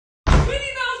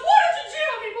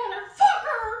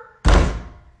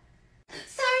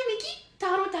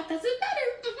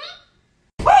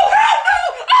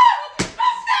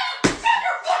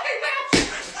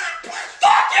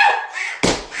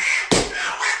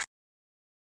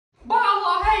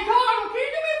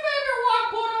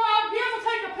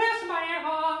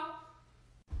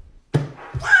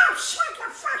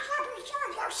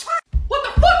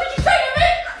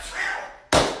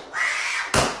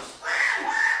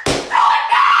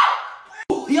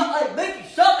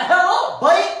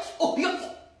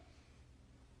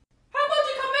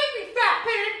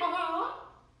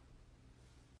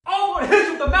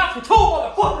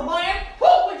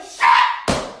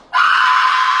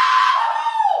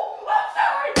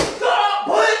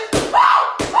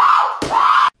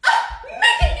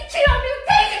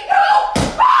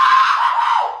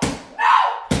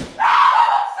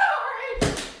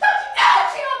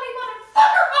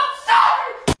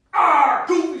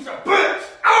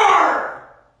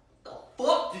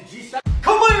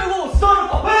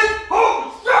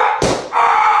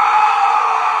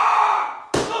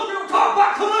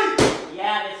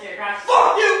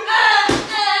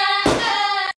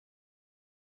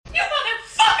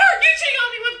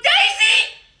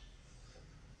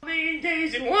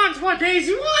what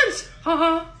Daisy wants.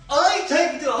 I ain't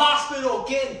taking you to the hospital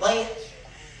again, bitch.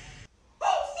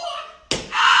 Oh, fuck!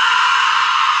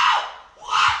 Ow!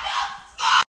 What the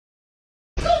fuck?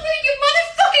 Go feed you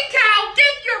motherfucking cow!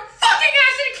 Get your fucking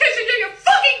ass in the kitchen, do your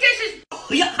fucking dishes!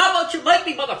 Yeah, how about you make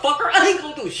me, motherfucker? I ain't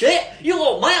gonna do shit. You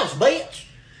little mouse, bitch.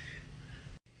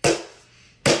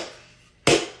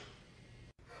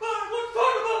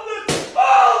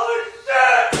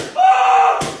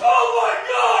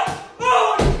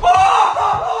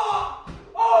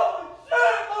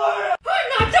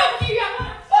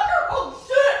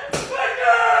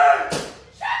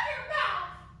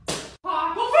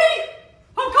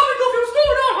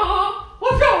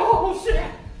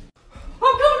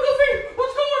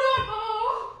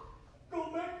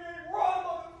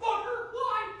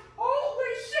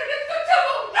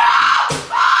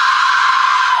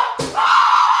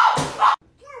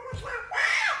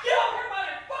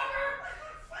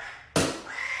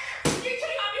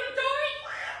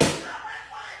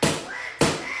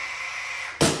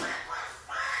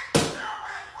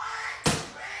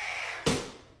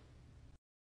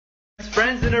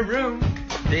 Friends in a room,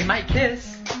 they might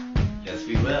kiss. Yes,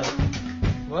 we will.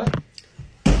 What?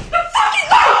 The fucking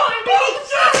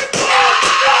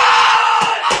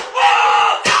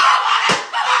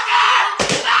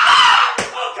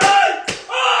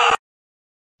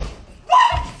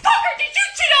Motherfucker, did you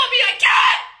cheat on me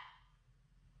again?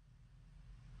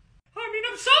 I mean,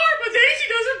 I'm sorry, but Daisy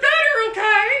does it better,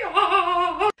 okay?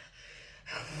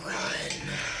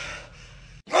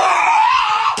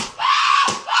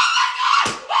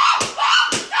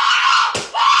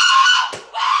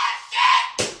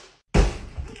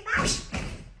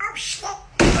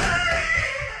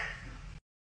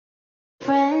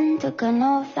 Took an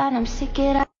oath that I'm sick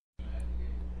it up.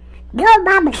 Your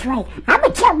mama's right. I'm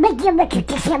gonna tell Mickey what you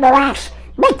kiss him ass.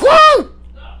 Mickey!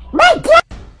 Mickey!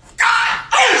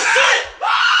 Oh shit!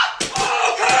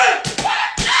 Okay!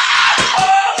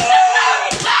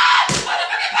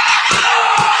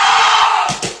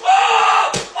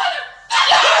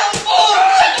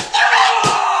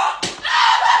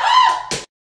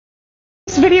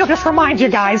 This video just reminds you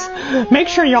guys, make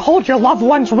sure you hold your loved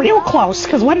ones real close,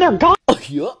 because when they're gone—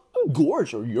 Yeah,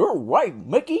 Gorge, you're right,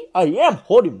 Mickey. I am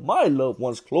holding my loved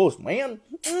ones close, man.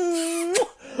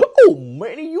 Oh,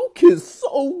 Manny, you kiss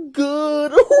so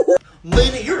good.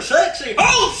 Manny, you're sexy.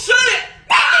 Oh shit!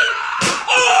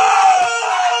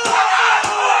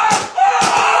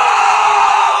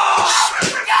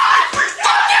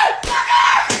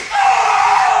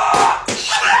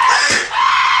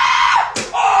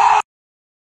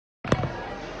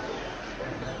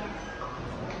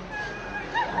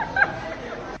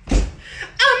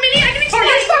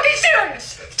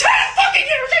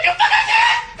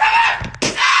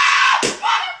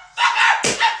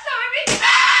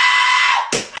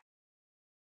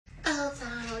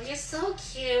 So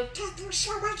cute. Thank you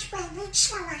so much, baby.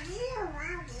 So are you?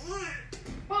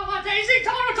 Oh, yeah. Daisy,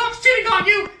 Tal-On cheating on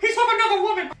you. He's with another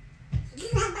woman. You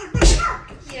have my muscle.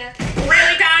 Yeah.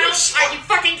 Really, Donald? Are you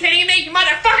fucking kidding me, you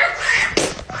motherfucker?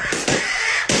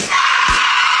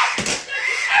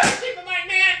 Sleep with my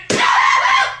man.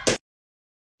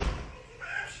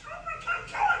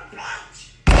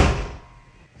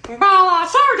 Well,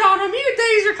 sorry, Donald. Me and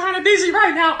Daisy are kind of busy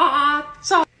right now.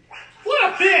 So. What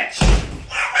a bitch!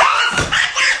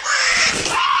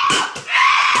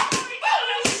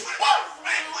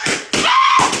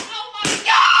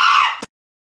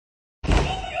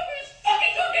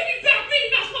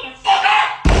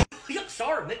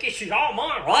 Sorry, Mickey, she's all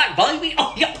mine, right, baby?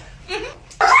 Oh, yeah.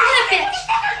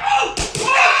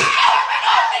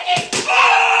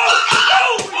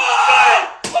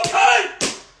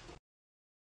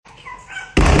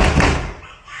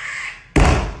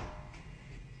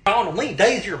 On me,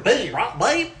 Daisy, you're busy, right,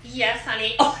 babe? Yes,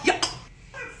 honey. Oh, yeah.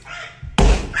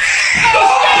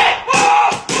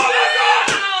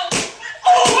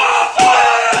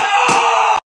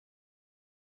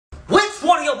 Which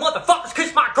one of you motherfuckers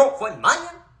kissed my girlfriend, man?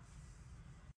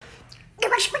 You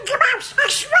must be your mouse, I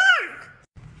swear.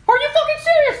 Are you fucking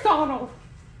serious, Donald?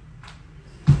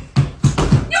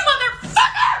 You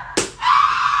motherfucker!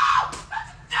 Oh!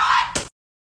 Let's do it!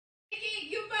 Mickey,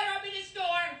 you better open this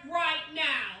door right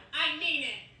now. I mean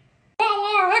it.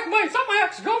 Well, heck, mate, I'm my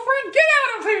ex-girlfriend. Get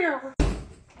out of here!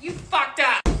 You fucked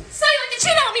up. So you like to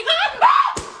cheat on me, huh? No!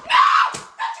 No!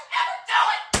 Don't you ever do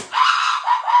it! No!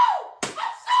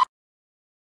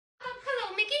 Hello,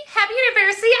 Mickey. Happy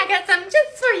anniversary. I got something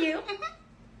just for you.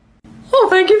 Oh,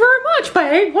 thank you very much,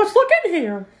 babe. Let's look in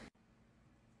here.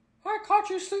 I caught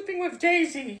you sleeping with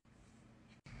Daisy.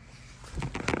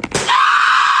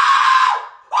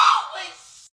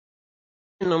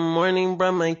 the morning,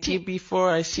 brush my teeth before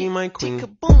I see my queen.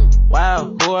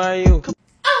 Wow, who are you?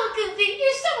 Oh, Goofy,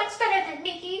 you're so much better than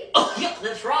Mickey. Oh, yeah,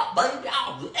 that's right, baby.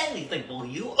 I'll do anything for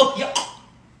you. Oh, yeah.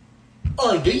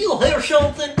 Oh, do you hear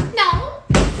something? No.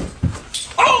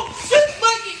 Oh, shit,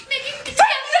 Mickey! Mickey, it's I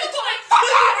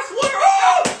swear!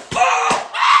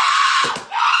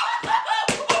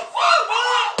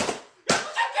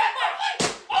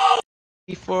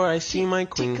 Before I see my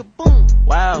queen.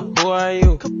 Wow, who are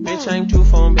you? Bitch, I'm two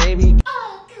phone, baby.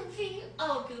 Oh, Goofy,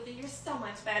 you're so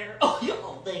much better. Oh, yeah,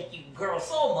 oh, thank you, girl,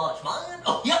 so much, man.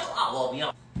 Oh, yeah, I love you.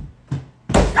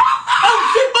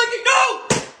 Oh, shit, Mickey, no!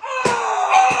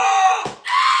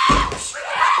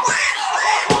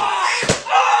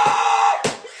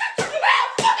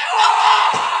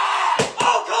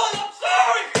 Oh, God, I'm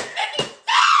sorry! Mickey,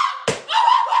 stop!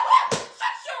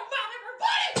 Shut your mouth,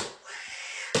 everybody!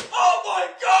 Oh, my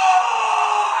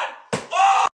God!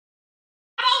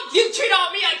 Oh, you cheat on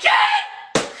me again!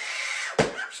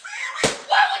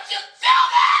 Why would you do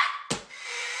that?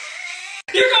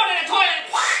 You're going to the toilet!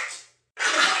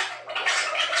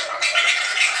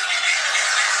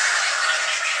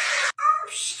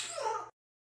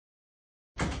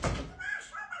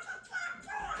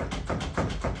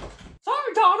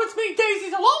 Sorry, Tom, it's me,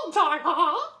 Daisy's a long time,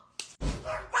 huh?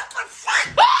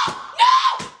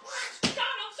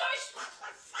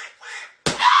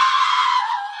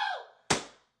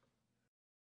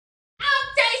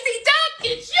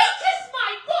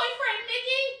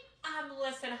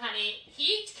 Listen, honey,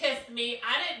 he kissed me.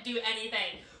 I didn't do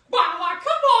anything. Mama,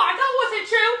 come on, that wasn't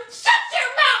true. Shut your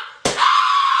mouth!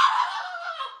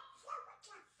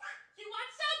 You want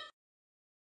some?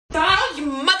 Donald, you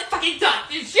motherfucking duck.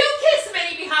 Did you kiss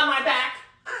Minnie behind my back?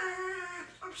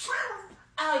 I'm sorry.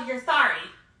 Oh, you're sorry.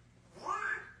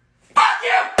 Fuck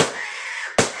you!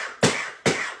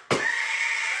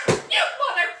 You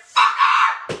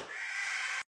motherfucker!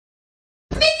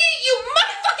 Mickey, you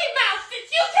motherfucking mouse! Did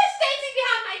you kiss Daisy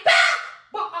behind my back?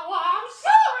 Well, I'm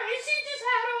sorry, she just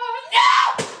had a... No!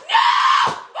 No!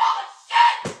 Oh,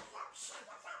 shit!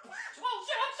 Oh,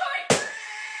 shit, I'm sorry!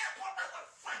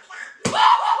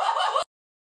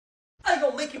 Hey, yo,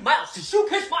 Mickey Mouse, did you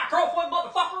kiss my girlfriend,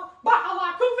 motherfucker? Well,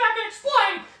 come back and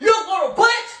explain. You little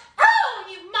bitch! Oh,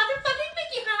 you motherfucking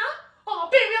Mickey, huh? Oh,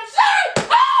 baby, I'm sorry.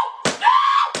 Oh! No!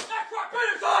 That's right,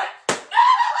 finish it!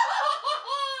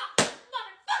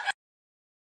 Motherfucker!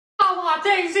 Oh,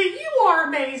 Daisy, you are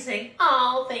amazing.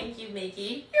 Oh, thank you,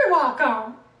 Mickey. You're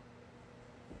welcome.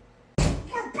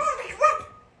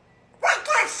 What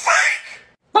the fuck?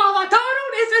 Well,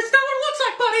 Donald, it's not what it looks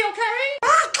like, buddy, okay?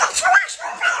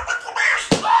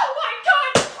 Oh my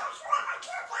God!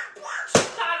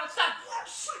 Donald, stop!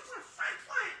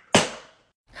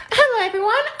 Hello,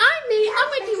 everyone. I'm me. I'm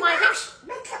with you, my hair.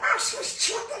 Mickey Mouse is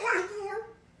cheating on you.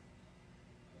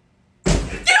 Get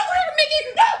over here, Mickey!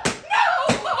 No! No!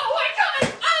 Oh my God!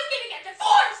 I'm gonna get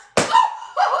divorced!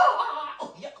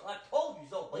 Oh, yeah, I told you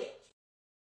so, bitch.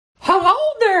 Hello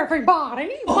there, everybody.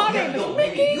 My Oh, yeah, name yo, is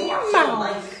Mickey you are so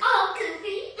Mouse. amazing. Oh,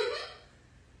 Goofy.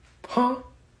 Huh?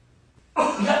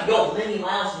 Oh, yeah, yo, Minnie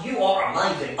Mouse, you are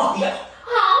amazing. Oh, yeah.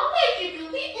 Oh, thank you,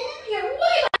 Goofy. You're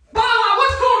way.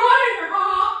 What's going on in here,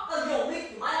 huh? Oh, yo,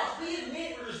 Mickey Mouse, me and me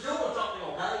were just doing something,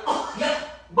 okay? Oh, yeah.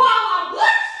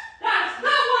 What? That's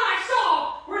not what I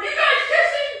saw. Were you guys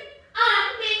kissing?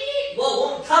 Mickey. Well,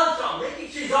 let me tell you something, Mickey,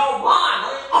 she's all mine,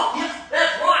 man. Oh, yes,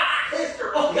 that's right, I kissed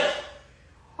her. Oh, yes.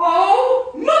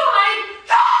 Oh, my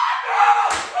God!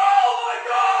 Oh, my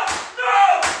God!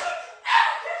 No!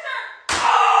 Never kiss her.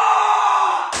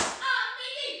 Ah!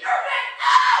 Mickey, you're back.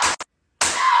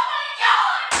 Oh my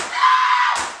God! No!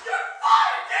 You're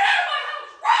fired! Get out of my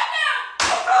house right now!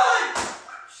 Okay!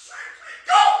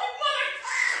 Go, you mother...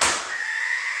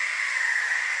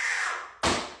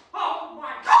 Oh,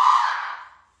 my God!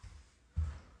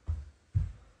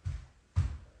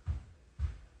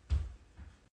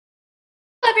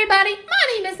 Everybody, my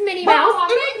name is Minnie Mouse.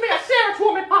 Make me a sandwich,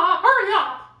 woman. Hurry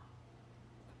up.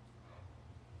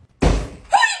 Who do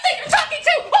you think you're talking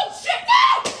to? Oh shit!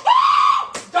 No!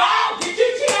 Oh! Donald, did you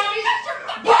cheat on me? Shut your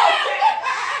fucking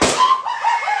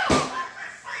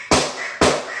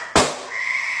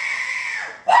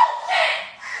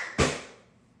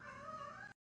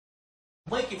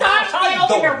Mickey Donald, Mouse, how get you over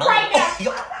doing, here man? right now. Oh,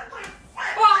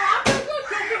 yeah. I'm doing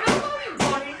good, Goofy. How about you,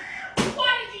 buddy?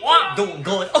 Why did you? Well, I'm doing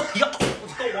good. Oh, yeah.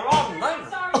 What's going on, man?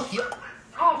 Sorry. Oh, yeah.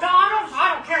 Oh, Donald,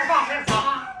 I don't care about this,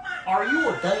 Are you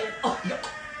a dad? Oh, yeah.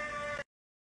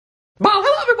 Well,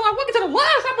 hello, everybody. Welcome to the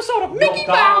last episode of Mickey Yo,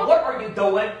 Donald, Mouse. what are you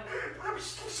doing? I'm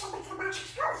still so Mickey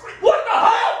Mouse's girlfriend. What the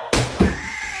hell?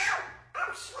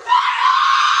 I'm sorry.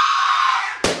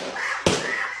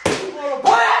 You little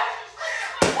bitch!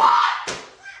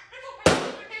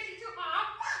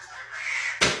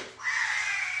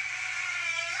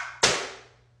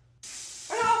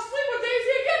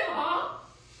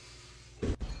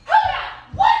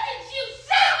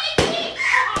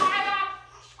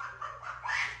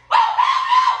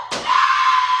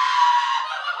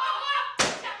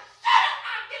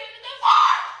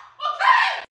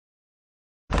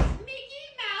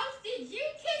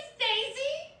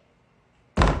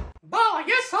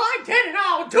 I did it.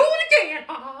 I'll do it again.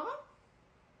 Oh,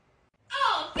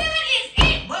 that is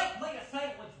it! Make me a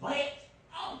sandwich, bitch.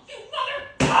 Oh, you mother...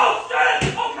 Oh, shit!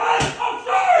 Okay! Oh,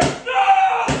 shit! No!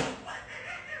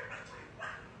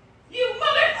 You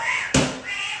mother...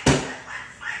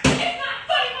 It's not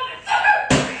funny, motherfucker!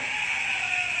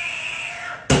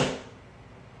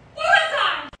 One more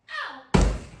time! Ow!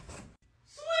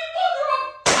 Sweet mother of...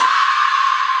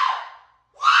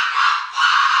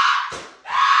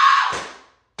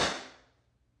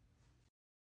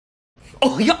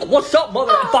 Oh, yeah, what's up,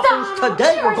 motherfuckers?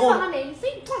 Today we're going...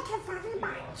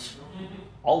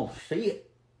 Oh, shit.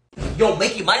 Yo,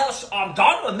 Mickey Mouse,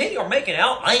 Donald and Minnie are making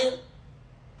out, man.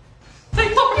 They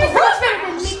fucking the What's rest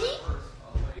that, Mickey?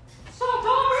 So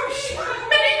Donald,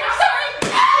 Minnie, I'm sorry!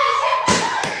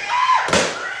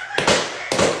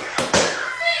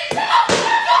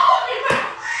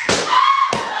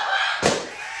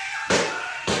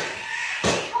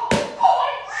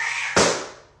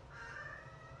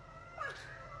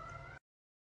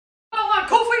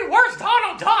 Kofi, where's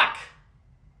Donald Duck?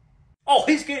 Oh,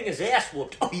 he's getting his ass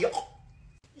whooped. Oh, yeah.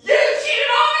 You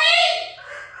cheated on me!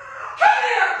 Come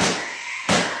here!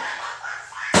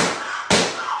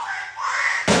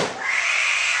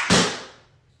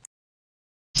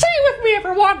 Say with me,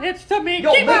 everyone, it's the Mickey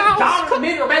Yo, Mouse! Donald and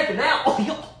Minnie are making out. Oh,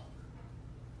 yeah.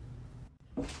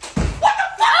 What the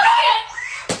fuck?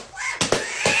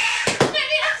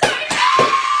 Minnie, I'm sorry!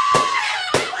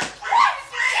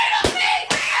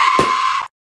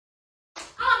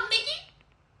 Mickey?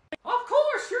 Of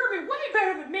course, you're way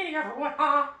better than me, everyone,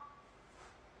 huh?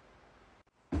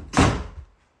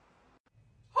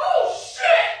 Oh,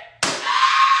 shit! Oh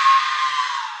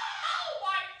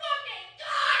my fucking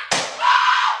God!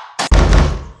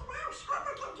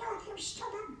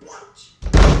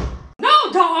 No,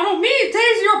 Donald, me and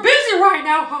Daisy are busy right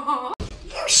now, haha.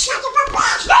 You son of a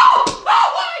bitch! No! Oh,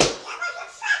 wait!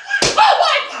 Oh,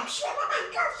 wait! I'm sure my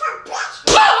girlfriend, bitch!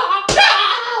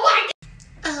 Oh, wait!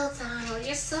 Oh, Donald,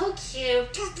 you're so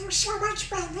cute. Thank you so much,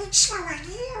 baby. So are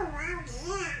you.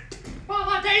 Oh,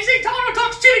 yeah. Daisy, Donald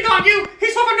Duck's cheating on you!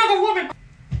 He's with another woman!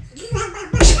 You have my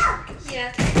muscle.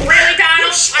 Yeah. Really,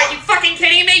 Donald? Are you fucking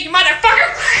kidding me, you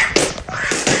motherfucker?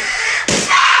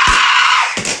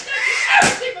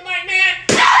 Keep my man!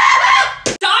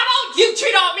 Donald, you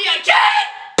cheat on me again!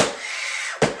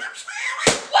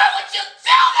 Why would you do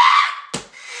that?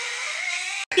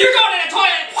 You're going to the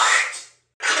toilet! What?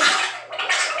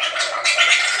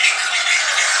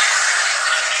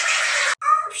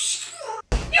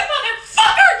 You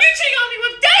motherfucker! You cheat on me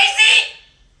with Daisy!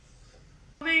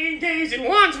 I mean, Daisy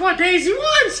wants what Daisy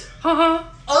wants! Haha.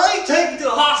 I ain't taking you to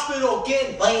the hospital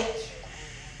again, bitch.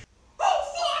 Oh,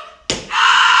 fuck!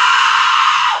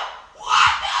 Ah!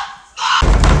 What the fuck?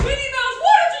 Minnie Mouse,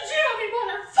 why did you cheat on me,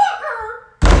 motherfucker?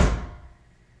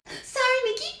 Sorry,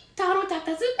 Mickey. Donald Duck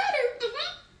doesn't matter.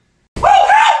 Oh,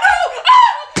 hell no!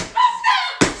 Ah! No,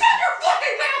 stop! Shut your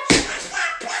fucking mouth!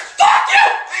 Fuck you!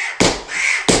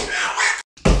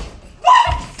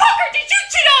 Motherfucker, did you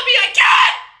cheat on me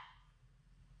again?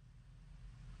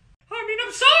 I mean,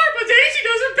 I'm sorry, but Daisy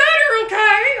does it better,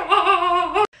 okay?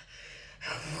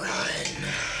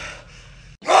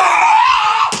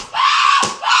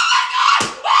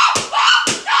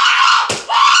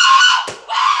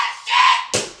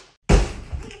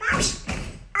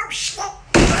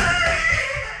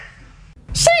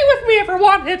 Say with me,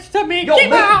 everyone, it's the Mickey Yo,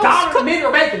 Mouse! Donald and Minnie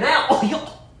are making out. Oh, yeah.